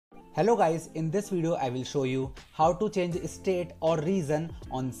Hello guys, in this video I will show you how to change state or region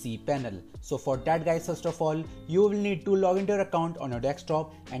on cPanel. So for that guys, first of all you will need to log into your account on your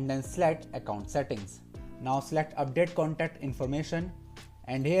desktop and then select account settings. Now select update contact information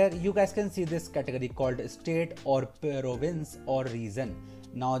and here you guys can see this category called state or province or region.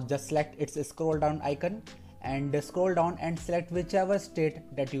 Now just select its scroll down icon and scroll down and select whichever state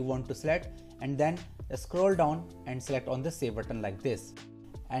that you want to select and then scroll down and select on the save button like this.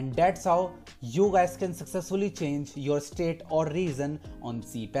 And that's how you guys can successfully change your state or region on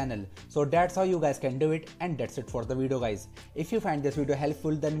cPanel. So that's how you guys can do it, and that's it for the video guys. If you find this video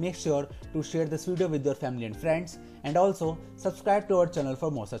helpful, then make sure to share this video with your family and friends, and also subscribe to our channel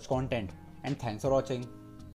for more such content. And thanks for watching.